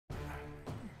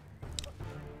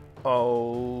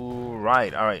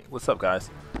Alright, what's up guys?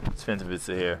 It's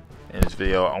Phantomvista here. In this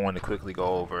video I want to quickly go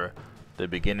over the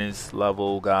beginners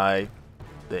level guide,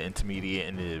 the intermediate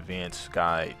and the advanced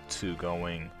guide to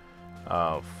going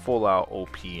full out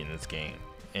OP in this game.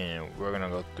 And we're gonna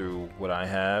go through what I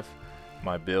have,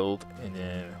 my build, and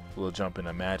then we'll jump in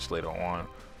a match later on.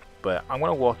 But I'm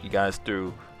gonna walk you guys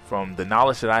through from the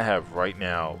knowledge that I have right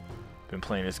now, been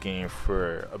playing this game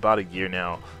for about a year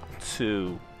now,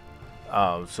 to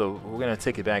so we're gonna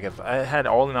take it back. If I had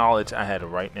all the knowledge I had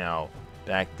right now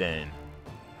back then,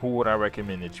 who would I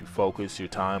recommend that you focus your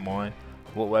time on?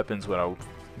 What weapons would I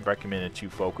recommend that you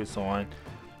focus on?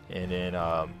 And then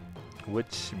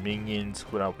which minions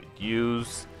would I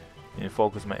use and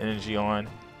focus my energy on,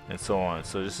 and so on.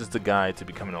 So this is the guide to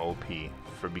becoming an OP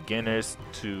for beginners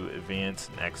to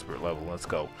advanced and expert level. Let's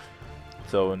go.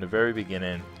 So in the very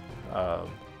beginning,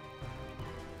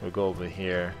 we'll go over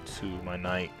here to my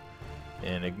knight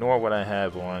and ignore what I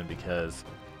have on because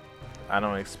I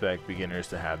don't expect beginners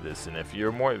to have this. And if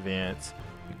you're more advanced,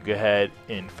 you can go ahead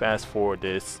and fast forward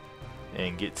this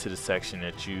and get to the section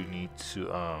that you need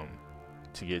to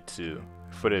get to.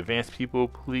 For the advanced people,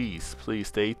 please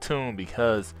stay tuned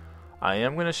because I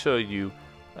am going to show you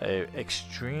an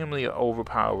extremely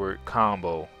overpowered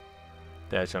combo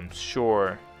that I'm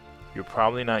sure you're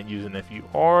probably not using. If you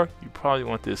are, you probably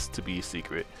want this to be a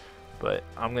secret, but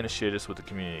I'm going to share this with the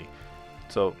community.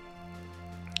 So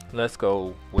let's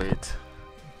go with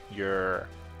your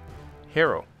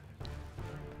hero.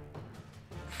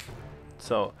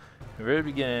 So in the very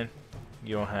beginning,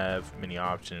 you don't have many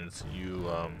options.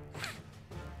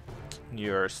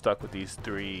 You're stuck with these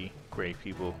three great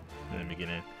people in the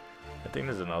beginning. I think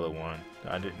there's another one.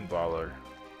 I didn't bother.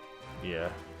 Yeah,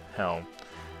 Helm.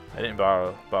 I didn't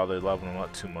bother leveling them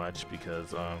up too much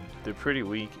because they're pretty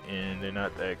weak and they're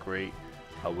not that great.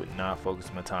 I would not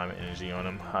focus my time and energy on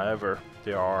them. However,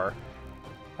 there are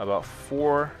about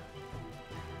 4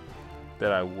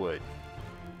 that I would,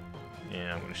 and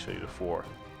I'm going to show you the 4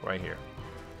 right here.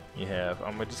 You have,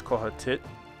 I'm going to just call her Tit.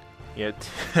 You have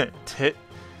Tit,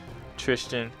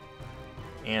 Tristan,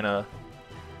 Anna,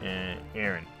 and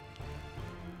Aaron.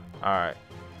 Alright,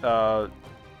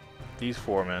 these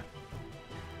 4, man.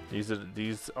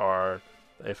 These are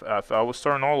if I was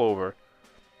starting all over.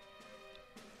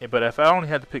 But if I only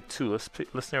had to pick 2,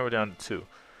 let's narrow it down to 2.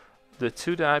 The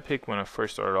 2 that I picked when I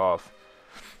first started off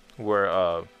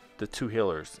were the 2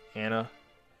 healers, Anna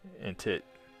and Tit.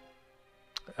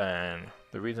 And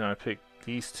the reason I picked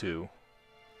these 2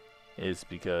 is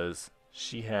because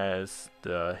she has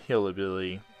the heal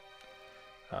ability.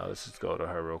 Let's just go to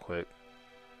her real quick.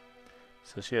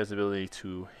 So she has the ability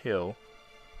to heal,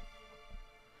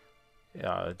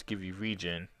 to give you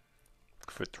regen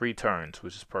for 3 turns,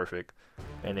 which is perfect.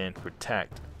 And then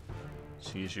protect.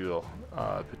 She gives you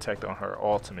a protect on her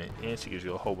ultimate, and she gives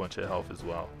you a whole bunch of health as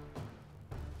well.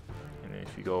 And then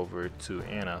if you go over to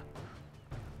Anna,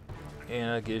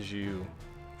 Anna gives you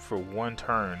for 1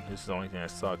 turn. This is the only thing that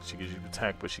sucks. She gives you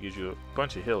protect, but she gives you a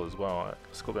bunch of heal as well.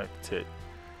 Let's go back to Tit.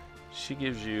 She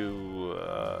gives you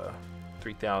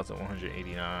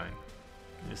 3,189.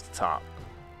 Is the top.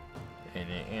 And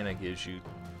then Anna gives you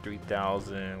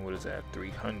 3,000. What is that?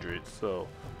 300. So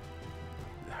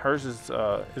hers is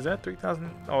that 3,000?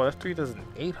 Oh, that's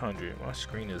 3,800. My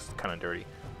screen is kind of dirty.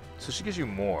 So she gives you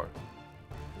more.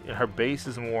 And her base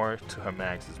is more to her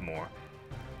max is more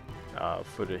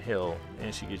for the hill,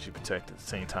 and she gives you protect at the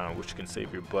same time, which can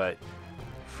save your butt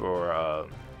for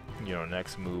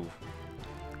next move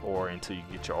or until you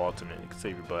get your ultimate. It can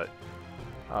save your butt.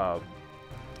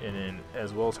 And then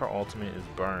as well as her ultimate is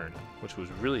burn, which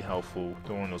was really helpful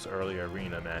during those early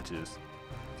arena matches.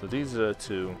 So these are the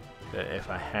 2 that if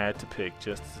I had to pick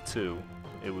just the 2,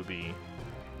 it would be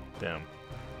them.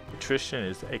 Tristan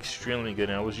is extremely good,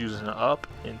 and I was using it up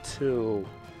until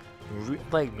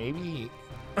like maybe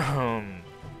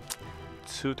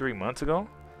 2-3 months ago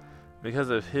because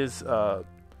of his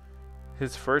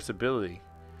first ability.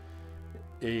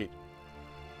 It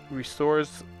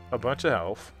restores a bunch of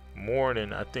health, more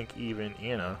than I think even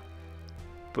Anna,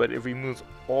 but it removes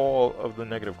all of the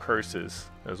negative curses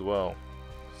as well.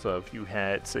 So if you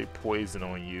had, say, poison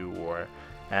on you or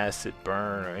acid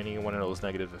burn or any one of those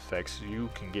negative effects, you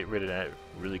can get rid of that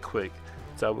really quick.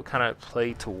 So I would kind of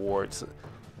play towards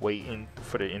waiting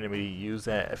for the enemy to use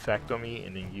that effect on me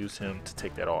and then use him to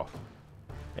take that off.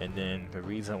 And then the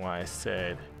reason why I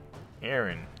said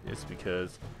Aaron is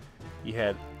because he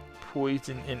had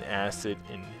poison and acid,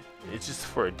 and it's just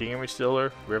for a damage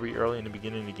dealer very early in the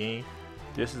beginning of the game.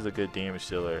 This is a good damage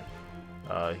dealer.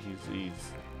 I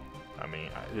mean,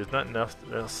 there's nothing else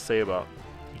to say about.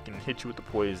 He can hit you with the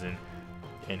poison,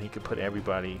 and he could put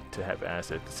everybody to have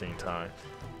acid at the same time.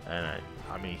 And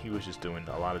I mean, he was just doing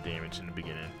a lot of damage in the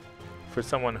beginning for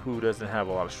someone who doesn't have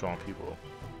a lot of strong people.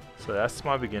 So that's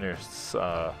my beginner's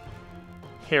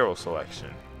hero selection.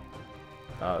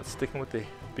 Sticking with the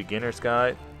beginner's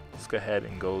guide, let's go ahead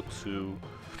and go to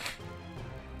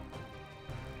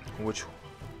which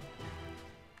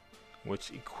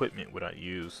equipment would I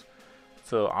use.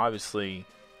 So obviously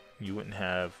you wouldn't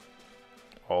have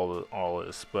all of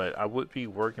this, but I would be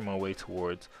working my way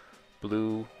towards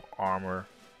blue armor,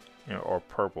 you know, or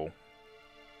purple.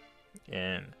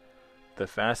 And the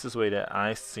fastest way that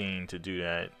I've seen to do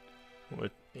that,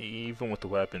 even with the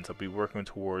weapons, I'll be working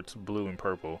towards blue and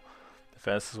purple. The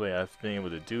fastest way I've been able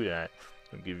to do that,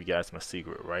 I'll give you guys my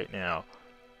secret right now.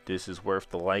 This is worth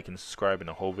the like and subscribing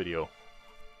the whole video.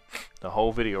 The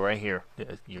whole video right here.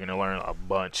 You're gonna learn a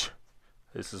bunch.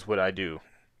 This is what I do.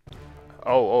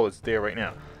 Oh, it's there right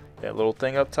now. That little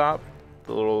thing up top,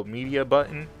 the little media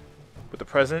button with the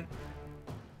present.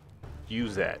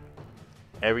 Use that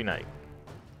every night.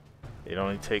 It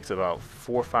only takes about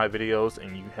 4 or 5 videos,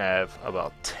 and you have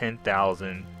about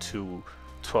 10,000 to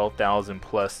 12,000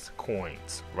 plus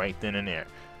coins right then and there.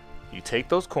 You take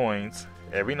those coins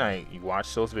every night. You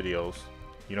watch those videos.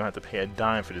 You don't have to pay a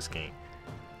dime for this game.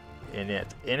 And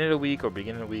at the end of the week or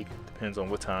beginning of the week, depends on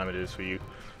what time it is for you.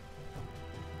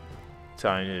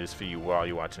 Time it is for you while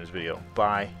you're watching this video.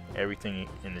 Buy everything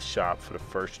in the shop for the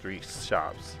first 3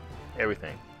 shops.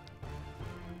 Everything.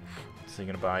 So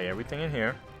you're gonna buy everything in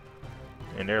here,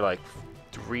 and they're like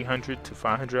 300 to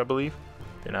 500, I believe.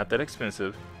 They're not that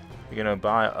expensive. You're gonna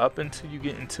buy up until you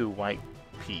get into White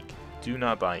Peak. Do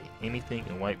not buy anything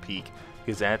in White Peak,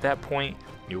 because at that point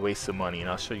you're wasting money, and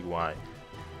I'll show you why.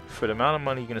 For the amount of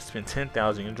money you're gonna spend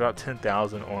 10,000, you're gonna drop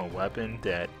 10,000 on a weapon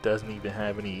that doesn't even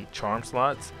have any charm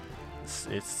slots.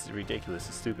 It's ridiculous.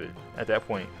 It's stupid. At that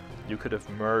point, you could have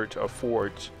merged or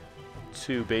forged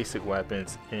 2 basic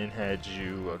weapons and had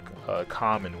you a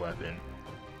common weapon,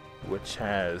 which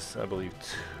has, I believe,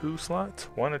 2 slots,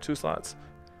 1 or 2 slots,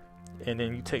 and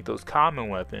then you take those common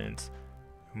weapons,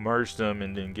 merge them,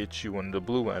 and then get you one of the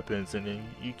blue weapons, and then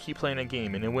you keep playing a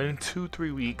game, and then within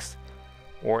 2-3 weeks,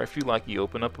 or if you like, you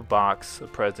open up a box, a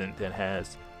present that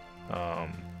has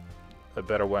a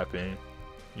better weapon.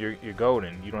 You're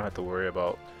golden. You don't have to worry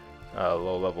about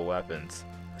low-level weapons.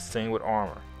 Same with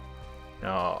armor.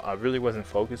 Now, I really wasn't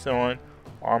focused on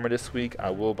armor this week. I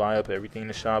will buy up everything in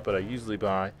the shop, but I usually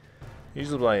buy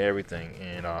everything,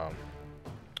 and I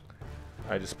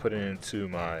just put it into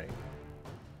my,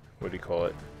 what do you call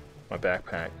it, my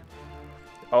backpack.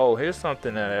 Oh, here's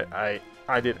something that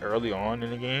I did early on in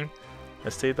the game. I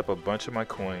saved up a bunch of my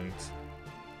coins,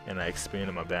 and I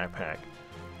expanded my backpack.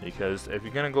 Because if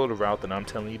you're going to go the route that I'm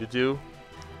telling you to do,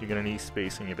 you're going to need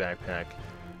space in your backpack.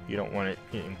 You don't want it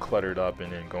getting cluttered up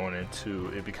and then going into,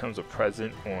 it becomes a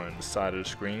present on the side of the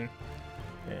screen,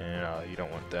 and you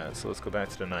don't want that. So let's go back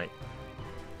to the night.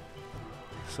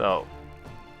 So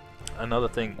another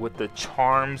thing with the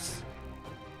charms,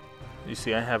 you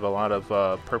see I have a lot of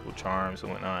purple charms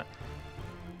and whatnot.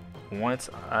 Once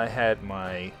I had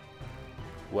my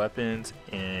weapons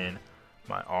and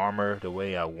my armor the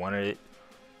way I wanted it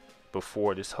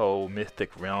before this whole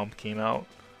Mythic Realm came out,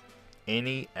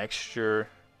 any extra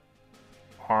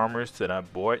armors that I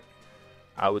bought,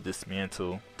 I would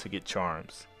dismantle to get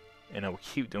charms, and I would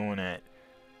keep doing that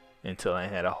until I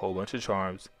had a whole bunch of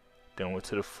charms. Then went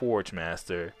to the Forge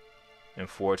Master and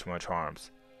forged my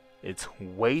charms. It's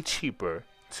way cheaper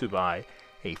to buy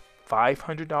a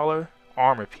 $500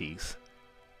 armor piece,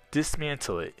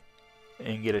 dismantle it,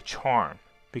 and get a charm,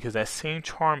 because that same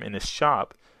charm in the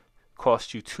shop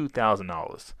costs you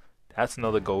 $2,000. That's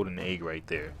another golden egg right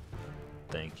there.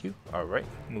 Thank you. Alright,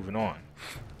 moving on.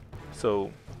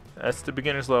 So that's the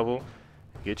beginner's level.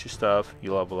 Get your stuff,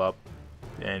 you level up.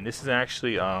 And this is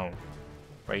actually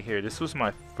right here, this was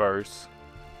my first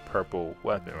purple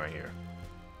weapon right here.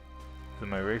 This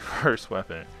is my very first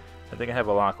weapon. I think I have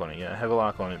a lock on it. Yeah, I have a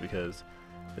lock on it because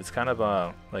it's kind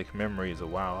of like memories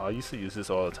of WoW. I used to use this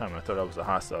all the time. I thought that was the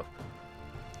hot stuff.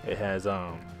 It has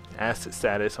acid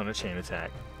status on a chain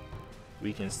attack,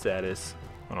 weakened status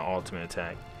on an ultimate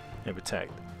attack, and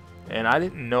protect. And I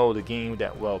didn't know the game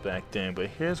that well back then, but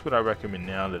here's what I recommend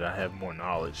now that I have more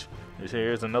knowledge.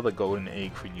 Here's another golden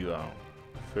egg for you,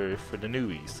 for the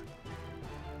newbies.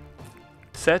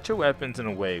 Set your weapons in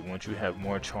a way once you have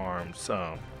more charms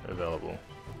available.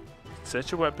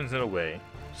 Set your weapons in a way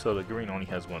so the green only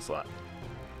has 1 slot.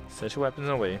 Set your weapons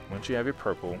in a way once you have your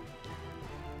purple.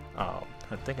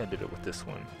 I think I did it with this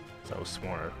one, so I was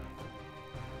smarter.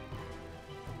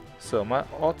 So my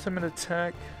ultimate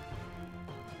attack,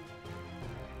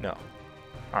 no,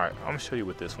 Alright, I'm going to show you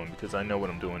with this one because I know what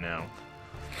I'm doing now.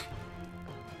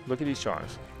 Look at these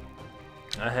charms.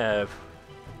 I have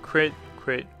crit,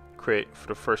 crit, crit for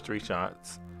the first 3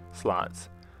 slots,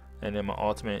 and then my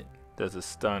ultimate does a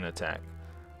stun attack.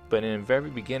 But in the very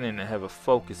beginning, I have a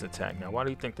focus attack. Now, why do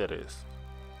you think that is?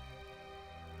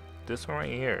 This one right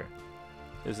here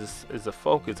is a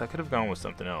focus. I could have gone with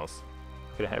something else.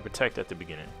 I could have had protect at the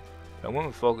beginning. I went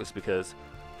with focus because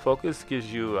focus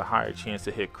gives you a higher chance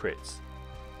to hit crits.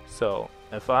 So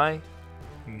if I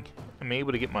am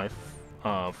able to get my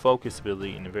focus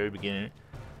ability in the very beginning,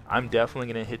 I'm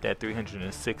definitely going to hit that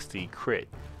 360 crit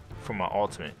for my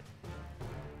ultimate.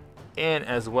 And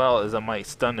as well as I might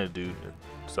stun the dude.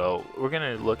 So we're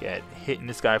going to look at hitting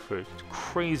this guy for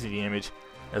crazy damage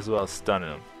as well as stunning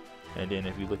him. And then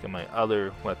if you look at my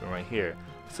other weapon right here,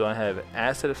 so I have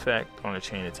acid effect on a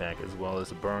chain attack as well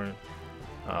as a burn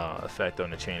effect on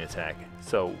the chain attack.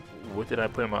 So what did I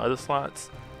put in my other slots?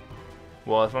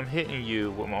 Well, if I'm hitting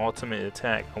you with my ultimate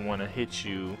attack, I want to hit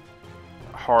you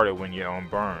harder when you're on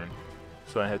burn.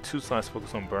 So I have 2 slots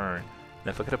focused on burn. And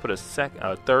if I could have put a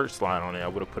third slot on it, I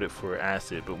would have put it for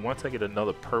acid. But once I get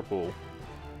another purple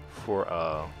for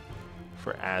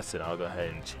acid, I'll go ahead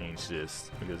and change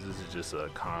this because this is just a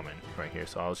common right here.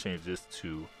 So I'll change this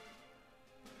to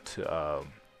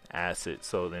acid.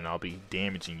 So then I'll be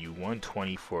damaging you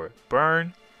 120 for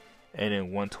burn and then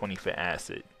 120 for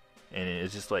acid. And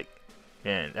it's just like,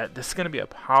 man, this is gonna be a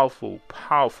powerful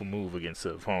move against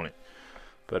the opponent.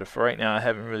 But for right now, I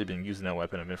haven't really been using that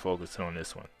weapon. I've been focusing on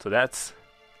this one. So that's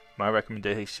my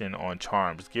recommendation on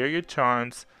charms. Gear your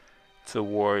charms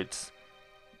towards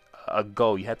a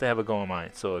goal. You have to have a goal in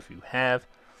mind. So if you have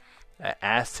an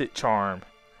acid charm,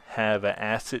 have an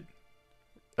acid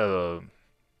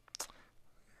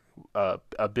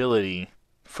ability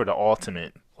for the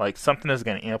ultimate, like something that's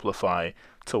going to amplify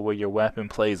to where your weapon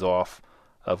plays off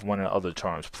of one of the other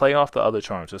charms. Play off the other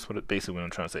charms. That's basically what I'm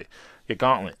trying to say. Your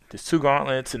gauntlet. There's 2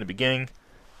 gauntlets in the beginning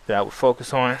that I would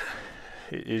focus on.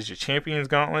 It is your champion's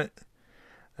gauntlet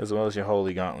as well as your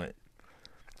holy gauntlet.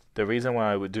 The reason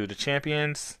why I would do the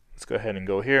champions, let's go ahead and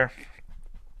go here.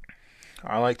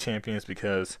 I like champions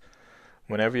because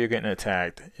whenever you're getting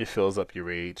attacked, it fills up your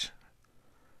rage.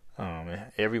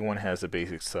 Everyone has the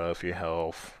basic stuff, your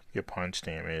health, your punch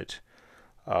damage.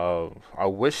 I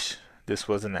wish this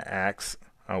wasn't an axe.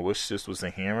 I wish this was a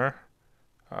hammer.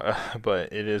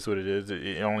 But it is what it is.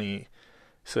 It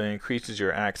increases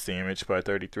your axe damage by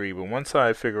 33. But once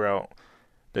I figure out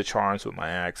the charms with my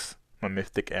axe, my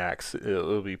mythic axe,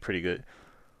 it'll be pretty good.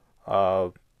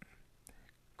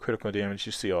 Critical damage,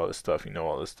 you see all this stuff, you know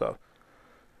all this stuff.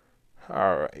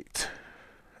 Alright.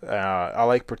 I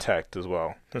like protect as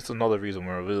well. That's another reason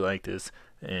why I really like this,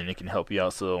 and it can help you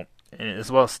out. So, and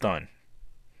as well as stun.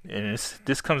 And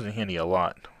this comes in handy a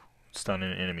lot,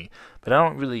 stunning an enemy. But I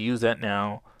don't really use that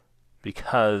now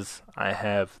because I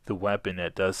have the weapon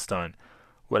that does stun.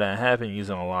 What I have been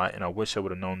using a lot, and I wish I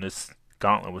would have known this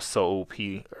gauntlet was so OP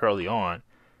early on,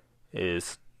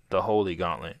 is the Holy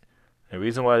Gauntlet. The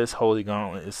reason why this Holy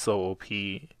Gauntlet is so OP,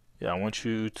 I want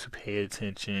you to pay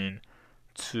attention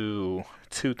to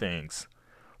 2 things.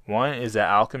 One is the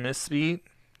alchemist speed.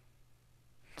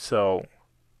 So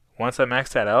once I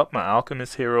max that out, my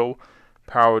alchemist hero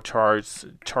power charges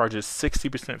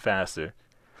 60% faster,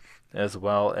 as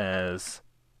well as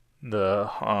the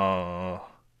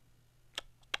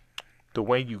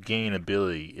way you gain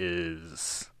ability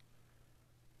is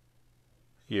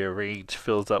your rage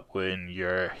fills up when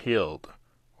you're healed,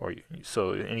 or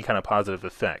so any kind of positive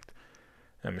effect.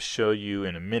 I'm going to show you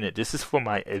in a minute. This is for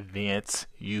my advanced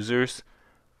users.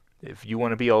 If you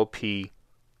want to be OP, I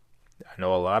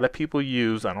know a lot of people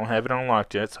use, I don't have it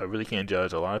unlocked yet, so I really can't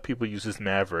judge. A lot of people use this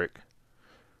Maverick.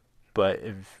 But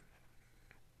if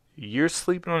you're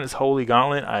sleeping on this Holy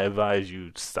Gauntlet, I advise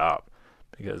you stop.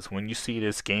 Because when you see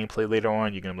this gameplay later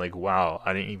on, you're going to be like, wow,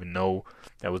 I didn't even know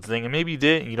that was the thing. And maybe you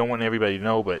did, and you don't want everybody to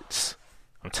know, but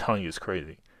I'm telling you, it's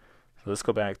crazy. So let's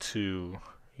go back to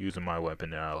using my weapon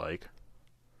that I like.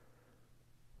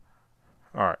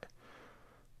 Alright.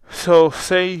 So,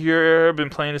 say you've been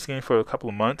playing this game for a couple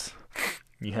of months.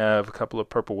 You have a couple of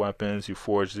purple weapons. You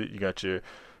forged it. You got your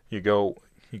gold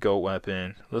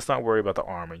weapon. Let's not worry about the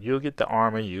armor. You'll get the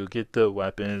armor. You'll get the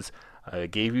weapons. I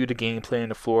gave you the gameplay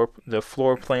and the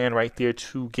floor plan right there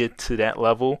to get to that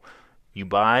level. You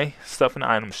buy stuff in the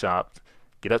item shop.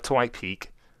 Get up to White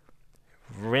Peak.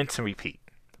 Rinse and repeat.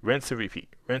 Rinse and repeat.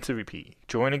 Rinse and repeat.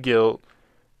 Join a guild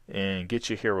and get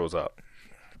your heroes up.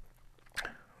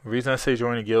 The reason I say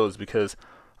join a guild is because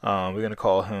we're going to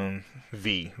call him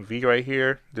V. V right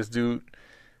here, this dude,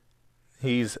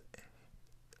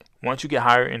 once you get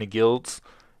higher in the guilds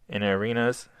in the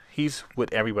arenas, he's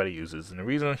what everybody uses. And the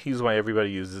reason he's why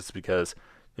everybody uses is because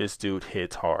this dude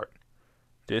hits hard.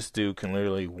 This dude can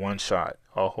literally one-shot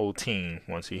a whole team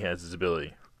once he has his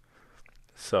ability.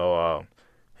 So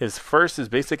his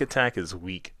basic attack is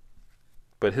weak,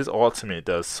 but his ultimate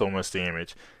does so much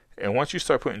damage. And once you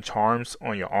start putting charms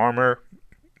on your armor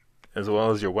as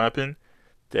well as your weapon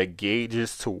that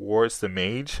gauges towards the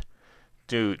mage,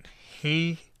 dude,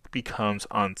 he becomes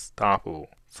unstoppable.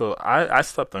 So I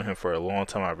slept on him for a long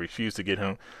time. I refused to get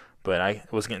him, but I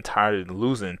was getting tired of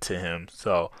losing to him.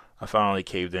 So I finally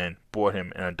caved in, bought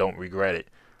him, and I don't regret it.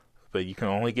 But you can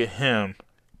only get him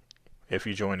if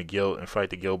you join the guild and fight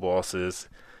the guild bosses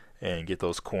and get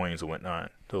those coins and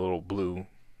whatnot, the little blue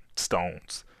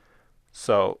stones.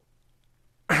 So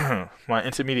my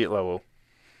intermediate level,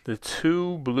 the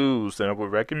 2 blues that I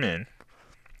would recommend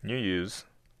you use.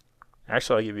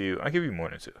 Actually, I'll give you more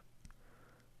than 2.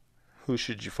 Who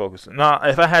should you focus on? Now,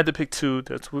 if I had to pick 2,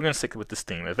 we're gonna stick with this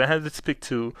theme. If I had to pick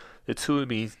 2, the 2 would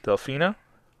be Delphina,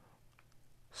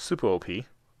 super OP,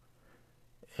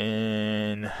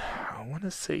 and I want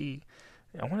to say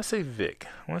Vic.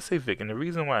 And the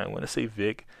reason why I want to say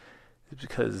Vic is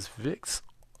because Vic's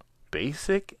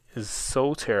basic is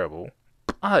so terrible,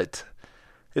 but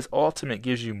his ultimate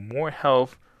gives you more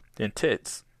health than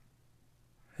Tits.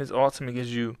 His ultimate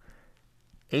gives you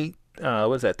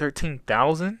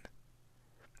 13,000?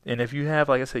 And if you have,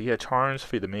 like I said, you have charms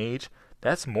for the mage,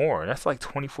 that's more. That's like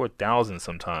 24,000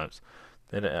 sometimes.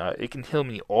 Then it can heal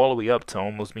me all the way up to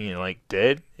almost being like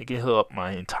dead. It can heal up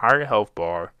my entire health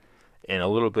bar and a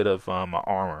little bit of my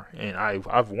armor. And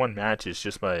I've won matches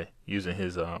just by using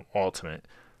his ultimate.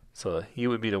 So he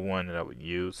would be the one that I would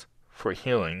use for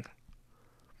healing.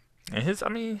 And his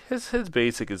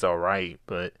basic is alright,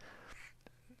 but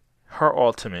her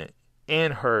ultimate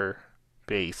and her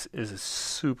base is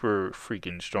super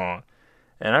freaking strong.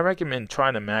 And I recommend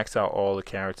trying to max out all the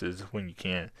characters when you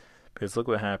can, because look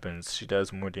what happens. She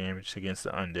does more damage against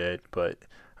the undead, but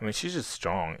I mean, she's just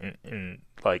strong, and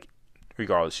like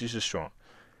regardless, she's just strong.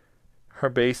 Her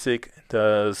basic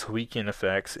does weaken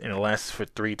effects and it lasts for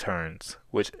 3 turns,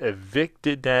 which if Vic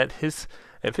did that,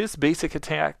 if his basic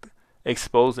attack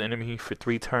exposed the enemy for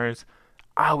 3 turns,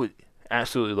 I would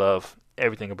absolutely love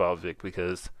everything about Vic,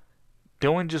 because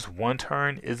doing just 1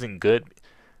 turn isn't good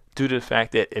due to the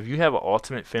fact that if you have an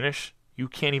ultimate finish, you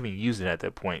can't even use it at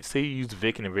that point. Say you use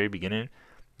Vic in the very beginning,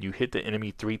 you hit the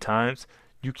enemy 3 times,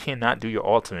 you cannot do your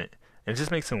ultimate. And it just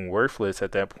makes him worthless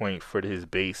at that point for his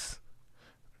base.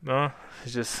 No,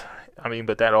 it's just,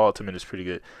 but that ultimate is pretty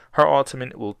good. Her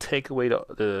ultimate will take away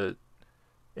the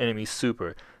enemy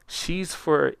super. She's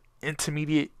for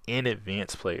intermediate and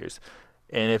advanced players.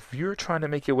 And if you're trying to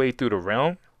make your way through the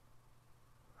realm,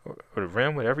 or the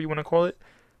rim, whatever you want to call it,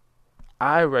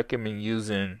 I recommend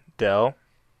using Dell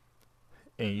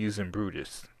and using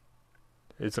Brutus.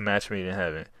 It's a match made in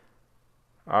heaven.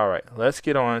 Alright, let's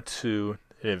get on to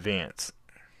the advance.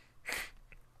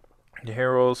 The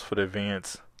heroes for the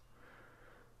advance,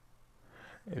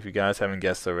 if you guys haven't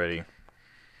guessed already,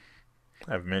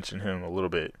 I've mentioned him a little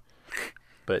bit,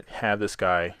 but have this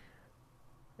guy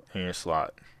in your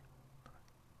slot.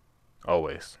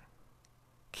 Always.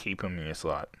 Keep him in your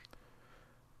slot.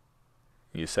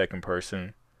 Your second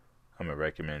person, I'm going to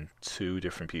recommend 2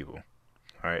 different people.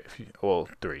 Alright,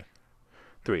 3.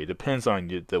 3. It depends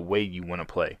on the way you want to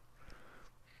play.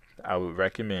 I would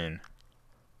recommend,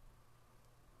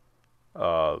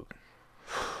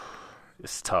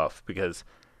 it's tough because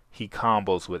he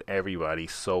combos with everybody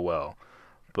so well.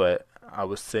 But I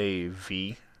would say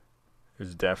V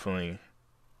is definitely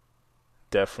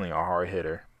a hard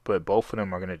hitter. But both of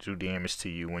them are going to do damage to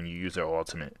you when you use their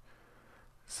ultimate.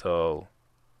 So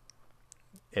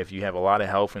if you have a lot of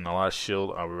health and a lot of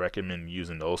shield, I would recommend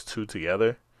using those 2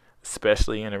 together.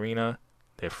 Especially in arena,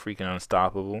 they're freaking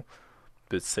unstoppable.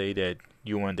 But say that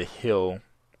you want to heal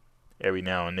every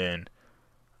now and then,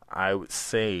 I would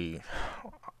say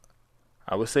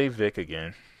Vic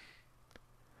again.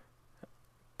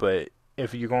 But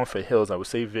if you're going for heals, I would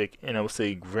say Vic, and I would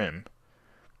say Grim.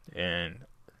 And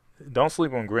don't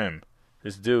sleep on Grim.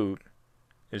 This dude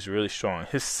is really strong.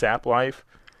 His sap life,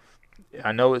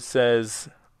 I know it says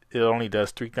it only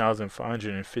does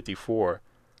 3,554,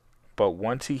 but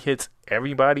once he hits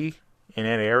everybody in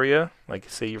that area, like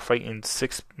say you're fighting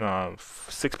 6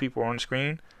 people on the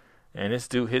screen, and this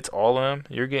dude hits all of them,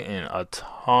 you're getting a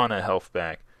ton of health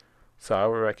back. So I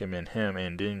would recommend him,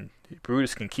 and then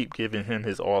Brutus can keep giving him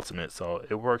his ultimate, so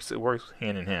it works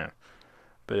hand in hand.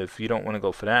 But if you don't want to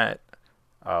go for that,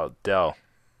 Dell,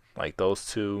 like those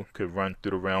 2 could run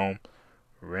through the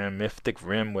rim, mythic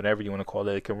rim, whatever you want to call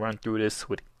it. It can run through this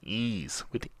with ease.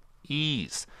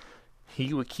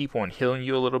 he would keep on healing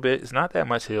you a little bit. It's not that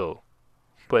much heal,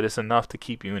 but it's enough to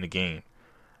keep you in the game.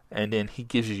 And then he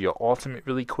gives you your ultimate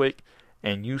really quick,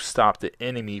 and you stop the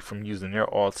enemy from using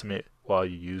their ultimate while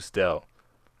you use Dell.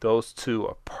 Those two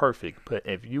are perfect. But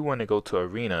if you want to go to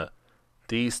arena,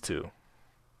 these two,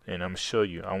 and I'm gonna show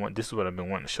you. This is what I've been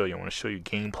wanting to show you. I want to show you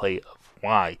gameplay of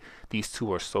why these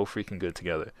two are so freaking good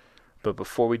together. But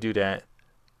before we do that,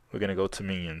 we're gonna go to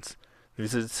minions.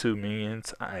 These are the two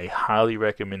minions I highly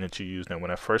recommend that you use. Now,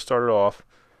 when I first started off,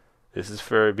 this is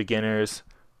for beginners.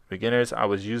 Beginners, I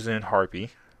was using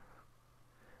Harpy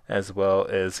as well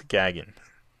as Gagan.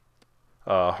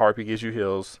 Harpy gives you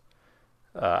heals.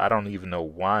 I don't even know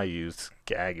why I used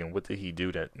Gagan. What did he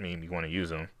do that made me want to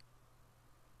use him?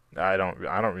 I don't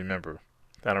remember.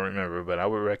 But I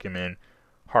would recommend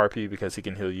Harpy because he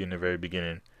can heal you in the very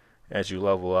beginning. As you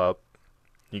level up,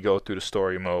 you go through the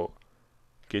story mode,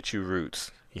 get you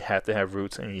roots. You have to have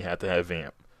roots and you have to have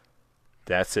vamp.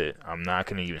 That's it. I'm not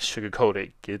going to even sugarcoat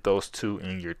it. Get those two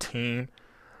in your team.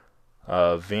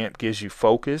 Vamp gives you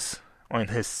focus on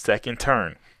his second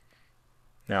turn.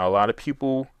 Now, a lot of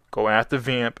people go after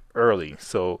Vamp early,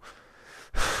 so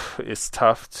it's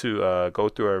tough to go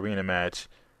through an arena match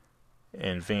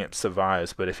and Vamp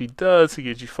survives. But if he does, he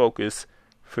gives you focus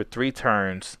for 3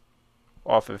 turns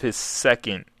off of his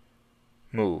second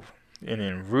move. And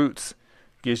then Roots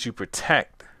gives you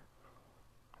protect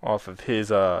off of his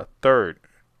third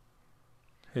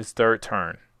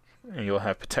turn. And you'll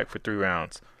have protect for 3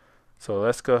 rounds. So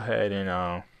let's go ahead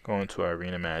and go into our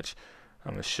arena match.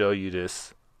 I'm going to show you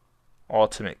this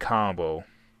ultimate combo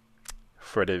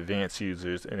for the advanced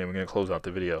users, and then we're going to close out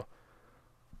the video.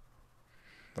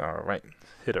 Alright,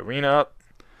 hit arena up.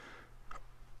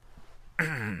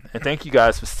 And thank you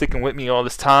guys for sticking with me all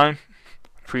this time.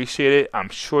 Appreciate it. I'm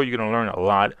sure you're going to learn a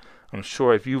lot. I'm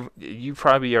sure if you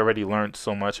probably already learned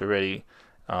so much already.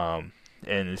 And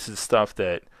this is stuff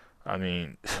that, I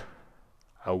mean,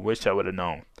 I wish I would have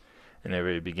known in the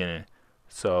very beginning.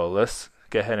 So let's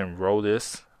go ahead and roll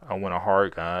this. I want a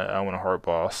hard guy. I want a hard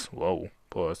boss. Whoa,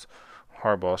 boss.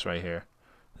 Hard boss right here.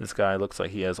 This guy looks like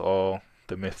he has all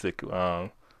the mythic.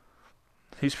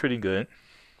 He's pretty good.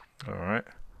 Alright.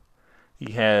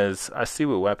 He has, I see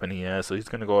what weapon he has, so he's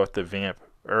going to go after Vamp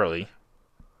early.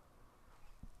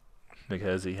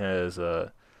 Because he has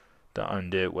the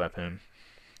undead weapon.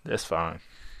 That's fine.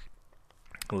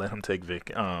 Let him take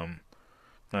Vamp.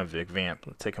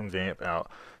 Let's take him Vamp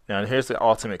out. Now here's the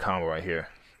ultimate combo right here.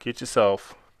 Get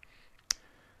yourself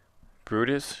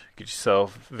Brutus, get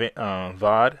yourself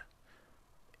VOD,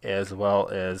 as well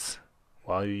as,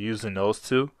 while you're using those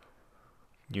two,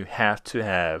 you have to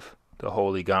have the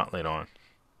Holy Gauntlet on.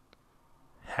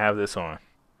 Have this on.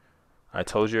 I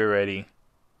told you already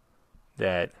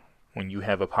that when you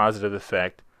have a positive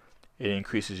effect, it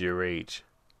increases your rage.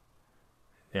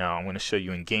 Now I'm going to show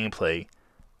you in gameplay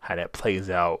how that plays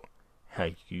out, how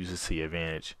you use it to your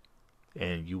advantage,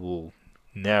 and you will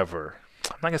never,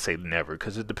 I'm not going to say never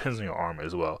because it depends on your armor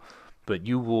as well, but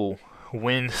you will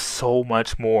win so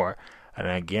much more, and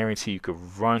I guarantee you could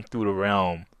run through the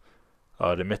realm,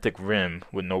 the Mythic Rim,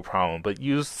 with no problem. But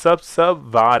use sub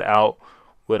VOD out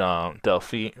with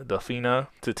Delphina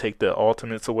to take the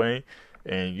ultimates away,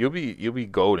 and you'll be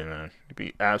golden, man. You'll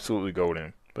be absolutely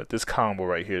golden. But this combo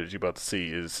right here that you're about to see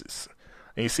is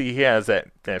and you see he has that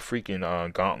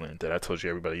freaking gauntlet that I told you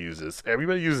everybody uses.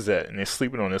 Everybody uses that, and they're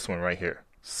sleeping on this one right here.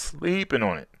 Sleeping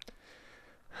on it.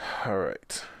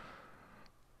 Alright.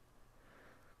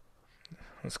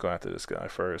 Let's go after this guy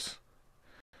first.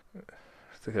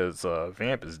 Because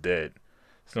Vamp is dead.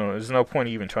 So there's no point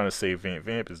even trying to save Vamp.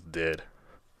 Vamp is dead.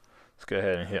 Let's go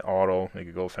ahead and hit auto, make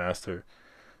it go faster.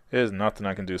 There's nothing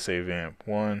I can do to save Vamp.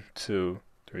 1, 2,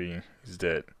 3, he's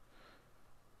dead.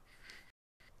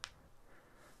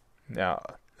 Now,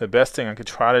 the best thing I could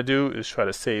try to do is try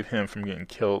to save him from getting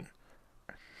killed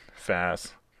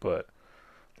fast, but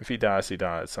if he dies, he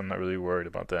dies. So I'm not really worried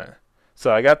about that.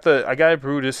 So I got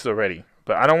Brutus already,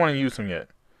 but I don't want to use him yet.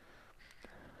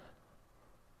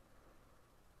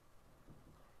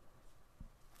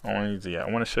 I want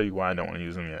to show you why I don't want to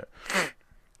use him yet.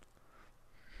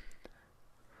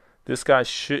 This guy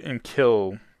shouldn't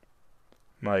kill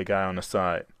my guy on the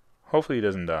side. Hopefully he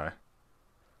doesn't die.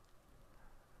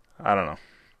 I don't know.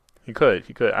 He could.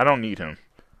 I don't need him.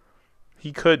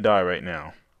 He could die right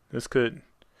now.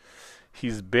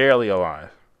 He's barely alive.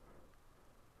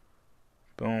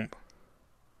 Boom.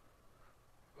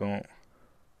 Boom.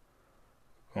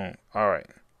 Boom. Alright.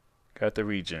 Got the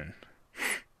regen.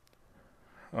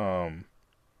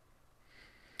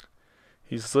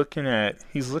 He's looking at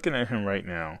him right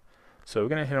now. So we're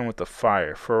gonna hit him with the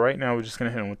fire. For right now, we're just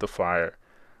gonna hit him with the fire.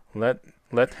 Let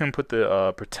let him put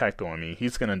the protect on me.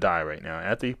 He's gonna die right now.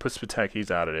 After he puts protect,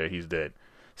 he's out of there. He's dead.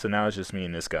 So now it's just me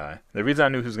and this guy. The reason I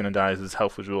knew he was gonna die is his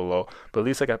health was real low, but at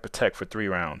least I got protect for 3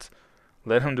 rounds.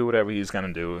 Let him do whatever he's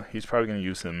gonna do. He's probably gonna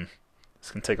use him.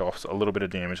 It's gonna take off a little bit of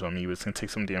damage on me, but it's gonna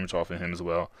take some damage off of him as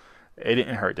well. It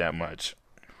didn't hurt that much.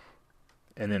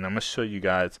 And then I'm gonna show you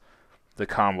guys the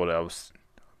combo that I was.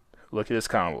 Look at this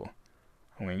combo.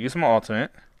 I'm gonna use my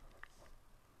ultimate.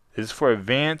 This is for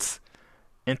advanced,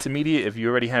 intermediate. If you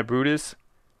already have Brutus,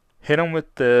 hit him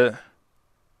with the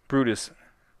Brutus.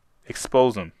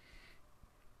 Expose him.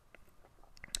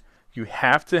 You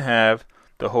have to have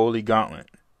the Holy Gauntlet.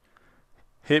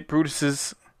 Hit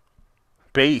Brutus's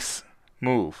base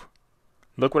move.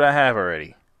 Look what I have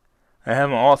already. I have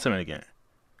an ultimate again.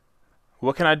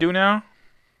 What can I do now?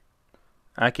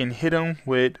 I can hit him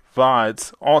with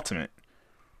Vod's ultimate.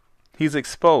 He's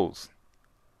exposed.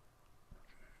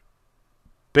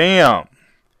 Bam!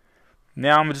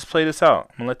 Now I'm going to just play this out.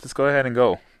 I'm going to let this go ahead and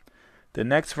go. The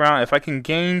next round, if I can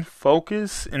gain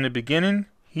focus in the beginning,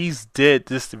 he's dead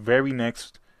the very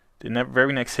next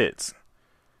hits.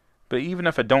 But even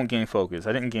if I don't gain focus,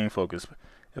 I didn't gain focus.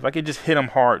 If I could just hit him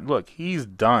hard, look, he's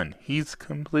done. He's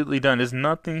completely done. There's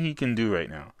nothing he can do right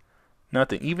now.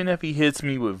 Nothing. Even if he hits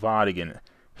me with VOD again,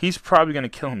 he's probably going to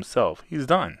kill himself. He's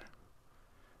done.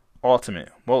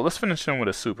 Ultimate. Well, let's finish him with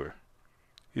a super.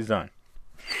 He's done.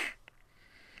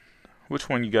 Which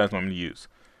one you guys want me to use?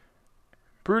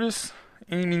 Brutus,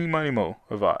 any, meeny, money, mo,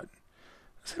 or VOD?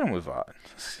 Let's hit him with VOD.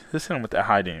 Let's hit him with that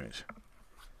high damage.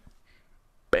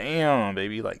 Bam,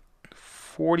 baby. Like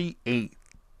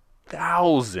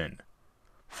 48,000.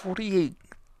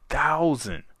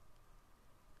 48,000.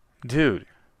 Dude.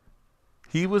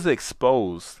 He was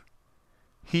exposed.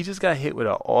 He just got hit with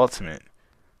an ultimate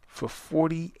for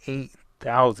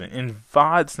 48,000. And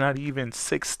VOD's not even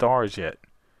 6 stars yet.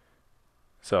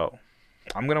 So,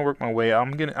 I'm gonna work my way.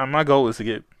 My goal is to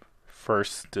get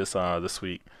first this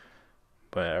week,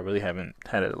 but I really haven't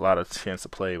had a lot of chance to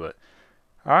play. But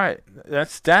all right,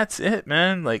 that's it,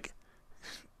 man. Like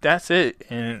that's it,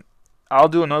 and I'll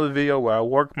do another video where I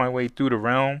work my way through the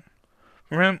realm.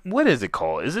 What is it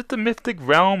called? Is it the Mythic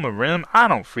Realm or Rim? I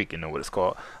don't freaking know what it's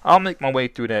called. I'll make my way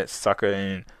through that sucker,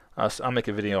 and I'll make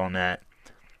a video on that.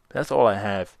 That's all I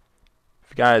have. If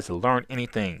you guys learned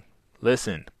anything,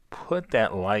 listen. Put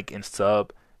that like and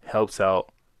sub. Helps out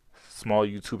small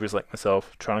YouTubers like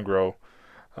myself trying to grow.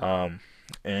 And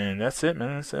that's it,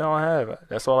 man. That's all I have.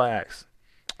 That's all I ask.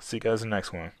 See you guys in the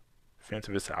next one.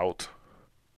 Phantomvista out.